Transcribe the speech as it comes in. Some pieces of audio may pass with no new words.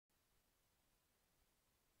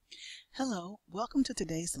Hello, welcome to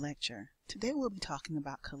today's lecture. Today we'll be talking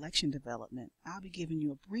about collection development. I'll be giving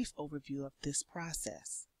you a brief overview of this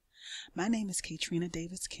process. My name is Katrina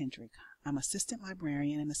Davis Kendrick. I'm Assistant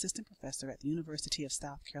Librarian and Assistant Professor at the University of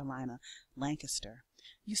South Carolina, Lancaster.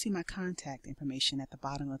 You see my contact information at the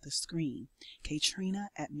bottom of the screen,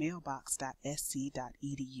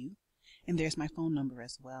 katrina@mailbox.sc.edu, and there's my phone number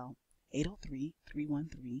as well,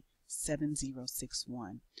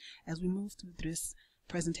 803-313-7061. As we move through this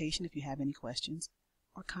presentation, if you have any questions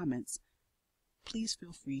or comments, please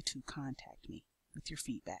feel free to contact me with your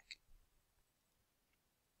feedback.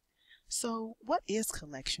 So, what is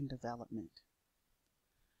collection development?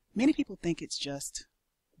 Many people think it's just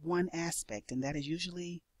one aspect, and that is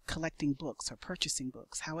usually collecting books or purchasing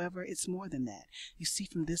books. However, it's more than that. You see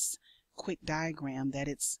from this quick diagram that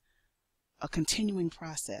it's a continuing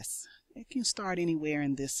process. It can start anywhere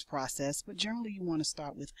in this process, but generally you want to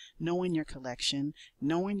start with knowing your collection,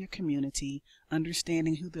 knowing your community,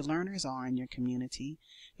 understanding who the learners are in your community.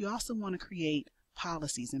 You also want to create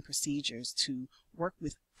policies and procedures to work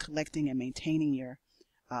with collecting and maintaining your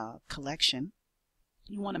collection.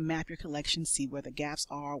 You want to map your collection, see where the gaps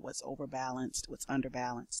are, what's overbalanced, what's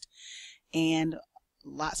underbalanced. And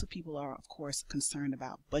lots of people are, of course, concerned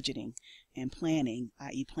about budgeting and planning,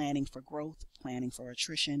 i.e. planning for growth, planning for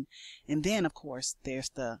attrition. And then, of course, there's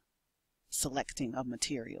the selecting of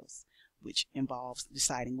materials, which involves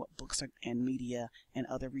deciding what books and media and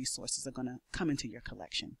other resources are going to come into your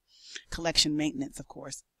collection. Collection maintenance, of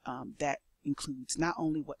course, that includes not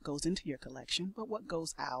only what goes into your collection, but what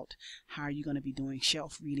goes out. How are you going to be doing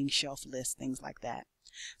shelf reading, shelf lists, things like that.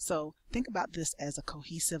 So think about this as a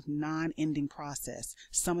cohesive, non-ending process.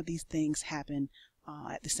 Some of these things happen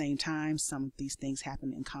at the same time. Some of these things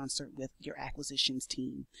happen in concert with your acquisitions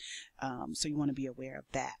team. So you want to be aware of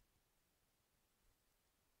that.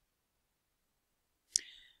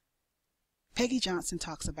 Peggy Johnson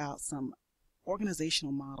talks about some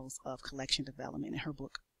organizational models of collection development in her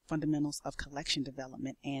book, Fundamentals of Collection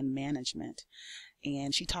Development and Management.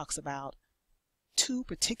 And she talks about two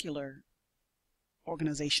particular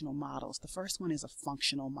organizational models. The first one is a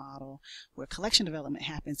functional model where collection development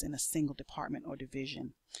happens in a single department or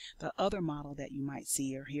division. The other model that you might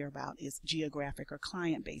see or hear about is geographic or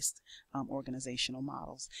client-based organizational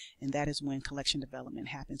models, and that is when collection development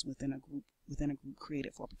happens within a group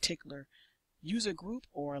created for a particular user group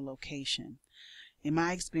or a location. In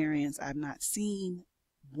my experience, I've not seen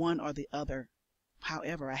one or the other.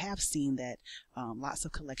 However, I have seen that lots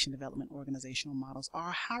of collection development organizational models are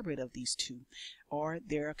a hybrid of these two, or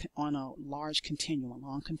they're on a long continuum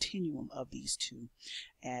of these two.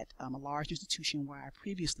 At a large institution where I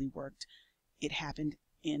previously worked, it happened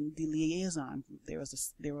in the liaison group. There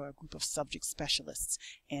were a group of subject specialists,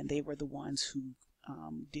 and they were the ones who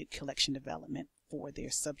did collection development for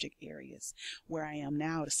their subject areas. Where I am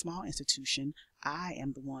now at a small institution, I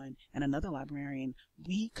am the one and another librarian.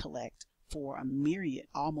 We collect for a myriad,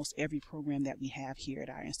 almost every program that we have here at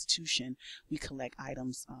our institution. We collect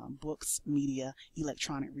items, books, media,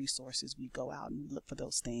 electronic resources. We go out and look for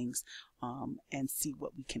those things and see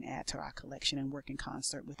what we can add to our collection, and work in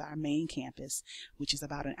concert with our main campus, which is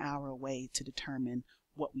about an hour away, to determine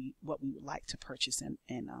what we would like to purchase and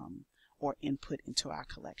or input into our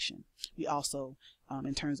collection. We also,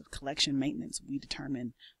 in terms of collection maintenance, we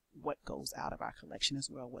determine what goes out of our collection as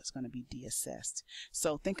well, what's going to be deassessed.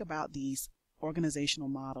 So think about these organizational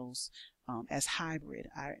models as hybrid.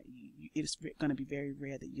 It's going to be very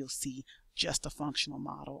rare that you'll see just a functional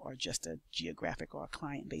model or just a geographic or a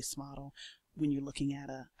client-based model when you're looking at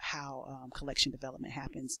how collection development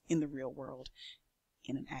happens in the real world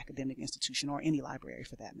in an academic institution or any library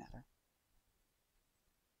for that matter.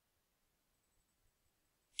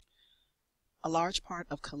 A large part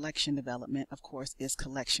of collection development, of course, is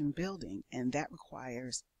collection building, and that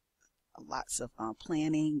requires lots of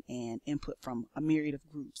planning and input from a myriad of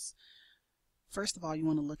groups. First of all, you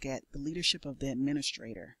want to look at the leadership of the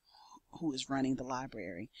administrator who is running the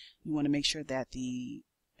library. You want to make sure that the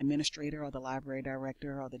administrator or the library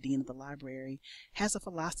director or the dean of the library has a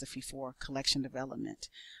philosophy for collection development.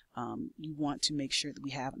 You want to make sure that we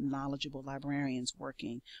have knowledgeable librarians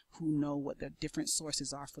working who know what the different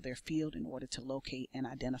sources are for their field in order to locate and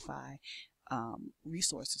identify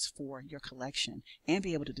resources for your collection, and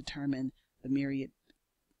be able to determine the myriad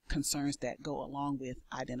concerns that go along with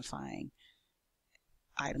identifying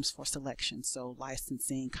items for selection. So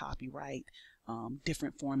licensing, copyright,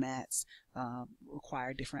 different formats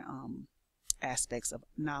require different aspects of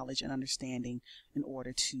knowledge and understanding in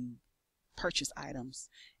order to purchase items.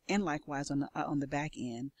 And likewise on the back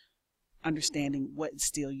end, understanding what is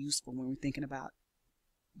still useful when we're thinking about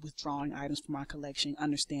withdrawing items from our collection,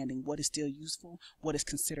 understanding what is still useful, what is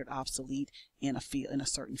considered obsolete in a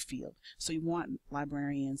certain field. So you want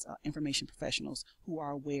librarians, information professionals who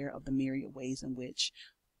are aware of the myriad ways in which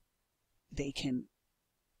they can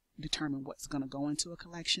determine what's going to go into a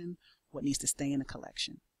collection, what needs to stay in a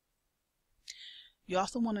collection. You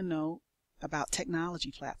also want to know about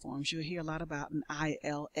technology platforms. You'll hear a lot about an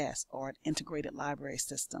ILS, or an integrated library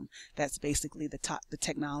system. That's basically the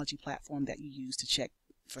technology platform that you use to check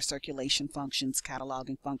for circulation functions,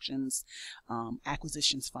 cataloging functions,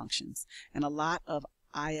 acquisitions functions. And a lot of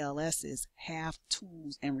ILSs have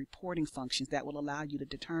tools and reporting functions that will allow you to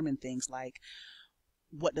determine things like,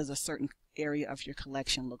 what does a certain area of your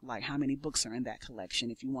collection look like? How many books are in that collection?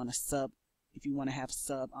 If you want to have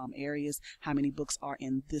sub areas, how many books are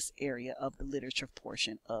in this area of the literature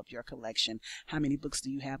portion of your collection? How many books do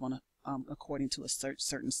you have on according to a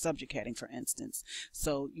certain subject heading, for instance?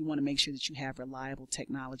 So you want to make sure that you have reliable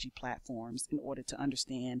technology platforms in order to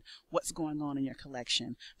understand what's going on in your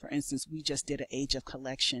collection. For instance, we just did an age of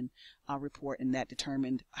collection report, and that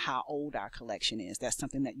determined how old our collection is. That's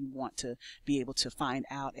something that you want to be able to find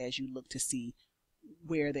out as you look to see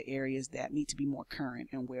where the areas that need to be more current,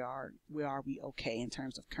 and where are we okay in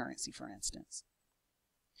terms of currency, for instance.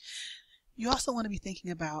 You also want to be thinking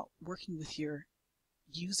about working with your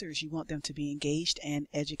users. You want them to be engaged and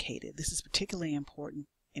educated. This is particularly important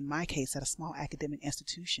in my case at a small academic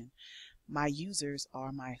institution. My users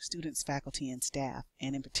are my students, faculty, and staff,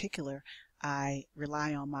 and in particular I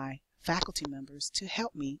rely on my faculty members to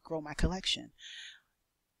help me grow my collection.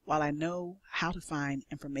 While I know how to find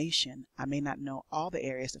information, I may not know all the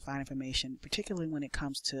areas to find information, particularly when it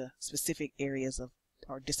comes to specific areas of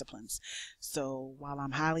or disciplines. So while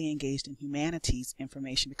I'm highly engaged in humanities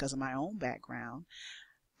information because of my own background,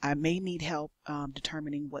 I may need help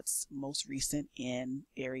determining what's most recent in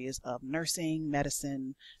areas of nursing,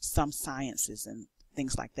 medicine, some sciences, and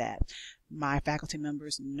things like that. My faculty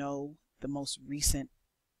members know the most recent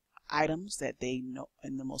items that they know,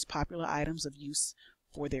 and the most popular items of use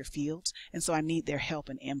for their fields, and so I need their help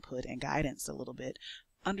and input and guidance a little bit,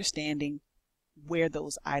 understanding where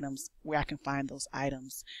I can find those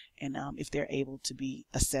items, and if they're able to be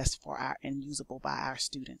assessed for and usable by our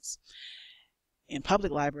students. In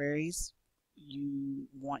public libraries, you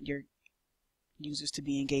want your users to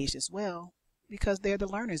be engaged as well, because they're the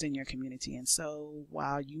learners in your community. And so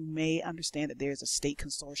while you may understand that there's a state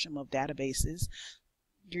consortium of databases,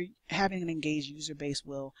 you're having an engaged user base.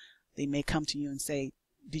 They may come to you and say,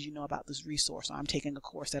 did you know about this resource? Or I'm taking a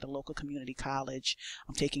course at a local community college.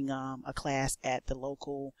 I'm taking a class at the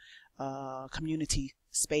local community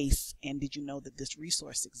space, and did you know that this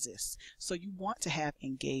resource exists? So you want to have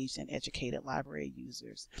engaged and educated library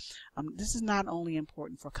users. This is not only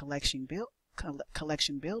important for collection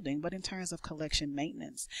building, but in terms of collection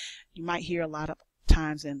maintenance. You might hear a lot of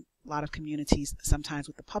times in a lot of communities, sometimes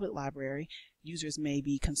with the public library, users may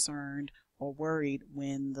be concerned or worried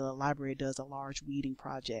when the library does a large weeding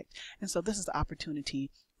project. And so this is the opportunity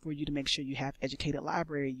for you to make sure you have educated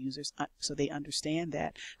library users so they understand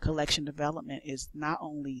that collection development is not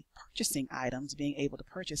only purchasing items, being able to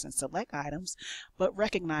purchase and select items, but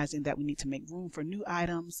recognizing that we need to make room for new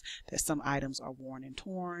items, that some items are worn and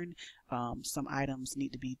torn, some items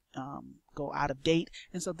need to be go out of date.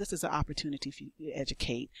 And so this is an opportunity for you to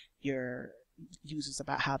educate your users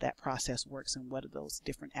about how that process works and what are those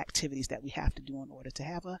different activities that we have to do in order to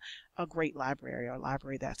have a great library, or a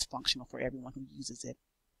library that's functional for everyone who uses it.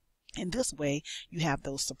 In this way, you have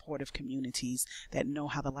those supportive communities that know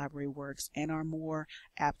how the library works and are more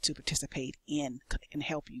apt to participate in and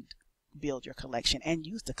help you build your collection and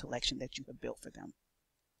use the collection that you have built for them.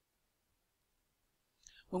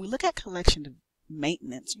 When we look at collection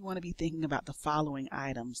maintenance, you want to be thinking about the following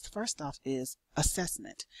items. First off is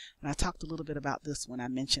assessment. And I talked a little bit about this when I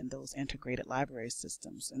mentioned those integrated library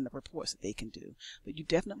systems and the reports that they can do. But you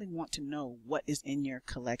definitely want to know what is in your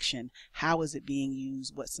collection, how is it being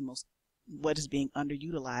used, what is being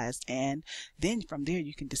underutilized, and then from there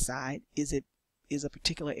you can decide, is a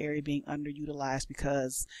particular area being underutilized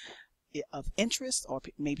because of interest, or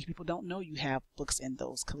maybe people don't know you have books in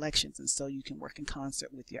those collections, and so you can work in concert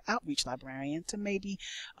with your outreach librarian to maybe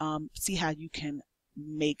see how you can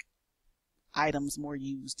make items more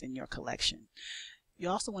used in your collection. You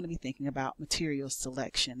also want to be thinking about material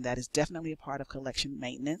selection. That is definitely a part of collection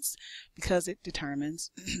maintenance because it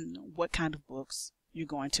determines what kind of books you're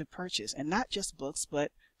going to purchase, and not just books,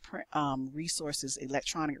 but resources,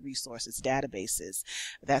 electronic resources, databases.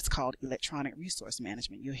 That's called electronic resource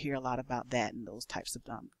management. You'll hear a lot about that in those types of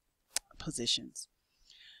positions.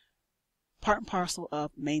 Part and parcel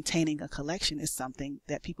of maintaining a collection is something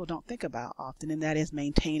that people don't think about often, and that is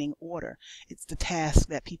maintaining order. It's the task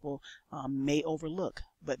that people may overlook,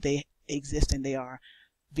 but they exist and they are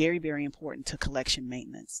very, very important to collection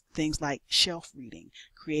maintenance. Things like shelf reading,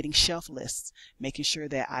 creating shelf lists, making sure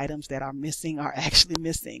that items that are missing are actually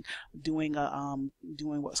missing, doing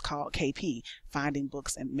what's called KP, finding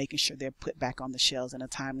books and making sure they're put back on the shelves in a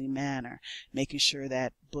timely manner, making sure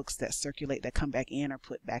that books that circulate, that come back in, are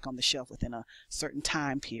put back on the shelf within a certain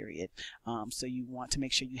time period. So you want to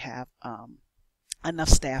make sure you have enough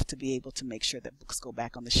staff to be able to make sure that books go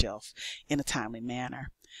back on the shelf in a timely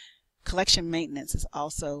manner. Collection maintenance is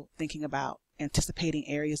also thinking about anticipating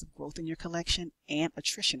areas of growth in your collection and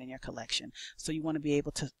attrition in your collection. So you want to be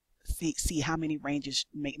able to see how many ranges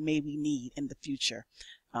may we need in the future,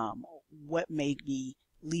 what may be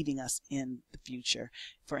leaving us in the future.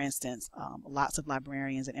 For instance, lots of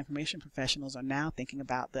librarians and information professionals are now thinking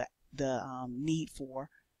about the need for,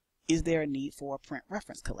 is there a need for a print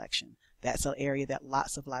reference collection? That's an area that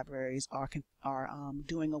lots of libraries are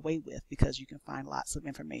doing away with, because you can find lots of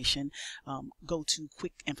information, go to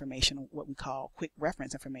quick information, what we call quick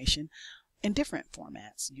reference information, in different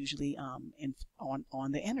formats, usually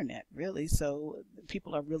on the internet, really. So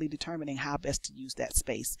people are really determining how best to use that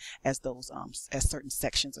space as those as certain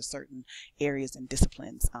sections or certain areas and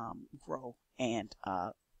disciplines grow and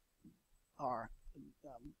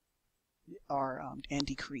and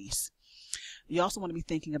decrease. You also want to be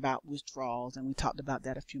thinking about withdrawals, and we talked about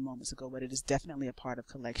that a few moments ago, but it is definitely a part of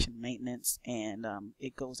collection maintenance, and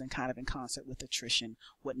it goes in kind of in concert with attrition,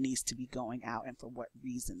 what needs to be going out and for what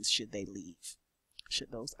reasons should they leave,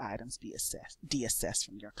 should those items be deassessed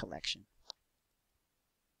from your collection.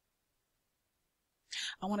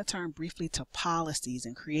 I want to turn briefly to policies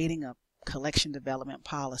and creating a collection development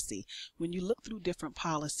policy. When you look through different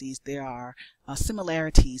policies, there are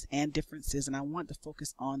similarities and differences, and I want to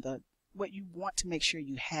focus on what you want to make sure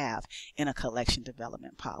you have in a collection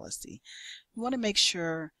development policy. You want to make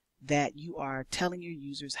sure that you are telling your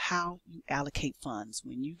users how you allocate funds.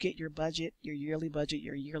 When you get your budget, your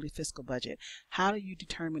yearly fiscal budget, how are you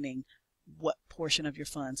determining what portion of your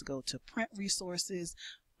funds go to print resources,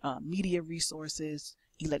 media resources,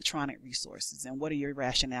 electronic resources, and what are your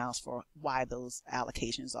rationales for why those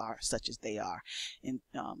allocations are such as they are? In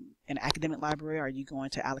an academic library, are you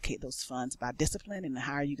going to allocate those funds by discipline, and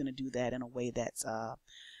how are you going to do that in a way that's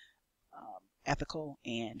ethical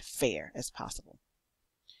and fair as possible?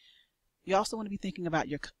 You also want to be thinking about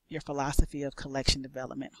your philosophy of collection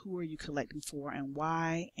development. Who are you collecting for, and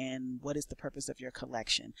why, and what is the purpose of your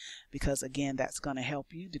collection? Because again, that's going to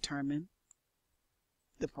help you determine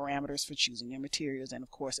the parameters for choosing your materials, and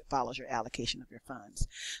of course it follows your allocation of your funds.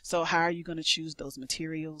 So how are you going to choose those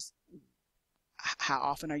materials? How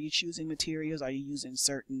often are you choosing materials? Are you using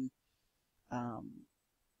certain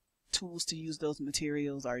tools to use those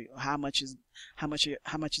materials? How much is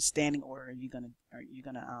standing order are you gonna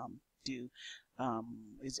do?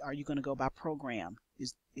 Are you going to go by program?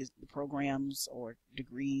 Is the programs or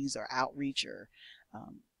degrees or outreach, or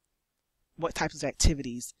what types of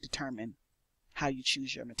activities determine how you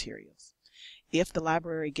choose your materials? If the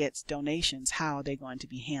library gets donations, how are they going to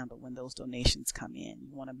be handled when those donations come in?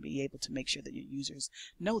 You want to be able to make sure that your users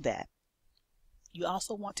know that. You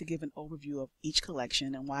also want to give an overview of each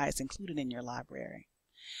collection and why it's included in your library.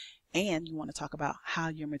 And you want to talk about how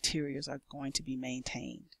your materials are going to be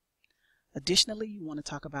maintained. Additionally, you want to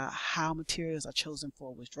talk about how materials are chosen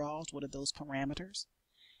for withdrawals. What are those parameters?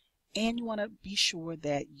 And you want to be sure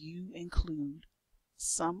that you include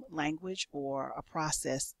some language or a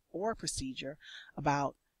process or a procedure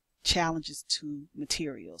about challenges to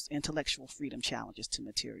materials, intellectual freedom challenges to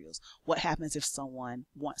materials. What happens if someone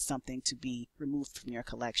wants something to be removed from your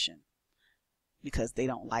collection because they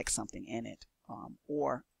don't like something in it,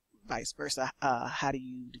 or vice versa? How do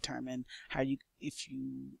you determine if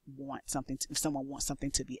someone wants something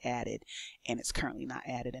to be added and it's currently not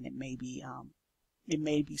added, and it may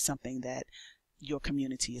be something that your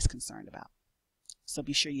community is concerned about? So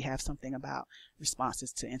be sure you have something about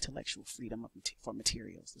responses to intellectual freedom for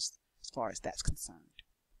materials as far as that's concerned.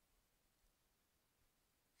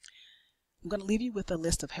 I'm going to leave you with a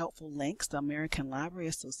list of helpful links. The American Library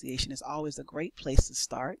Association is always a great place to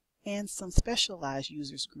start, and some specialized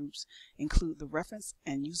users groups include the Reference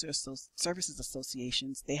and User Services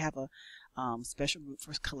Associations. They have a special group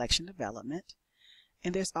for collection development.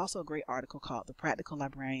 And there's also a great article called The Practical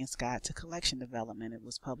Librarian's Guide to Collection Development. It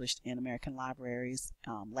was published in American Libraries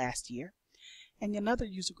last year. And another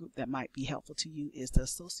user group that might be helpful to you is the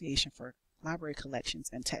Association for Library Collections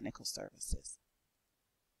and Technical Services.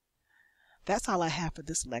 That's all I have for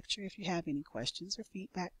this lecture. If you have any questions or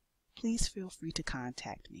feedback, please feel free to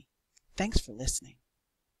contact me. Thanks for listening.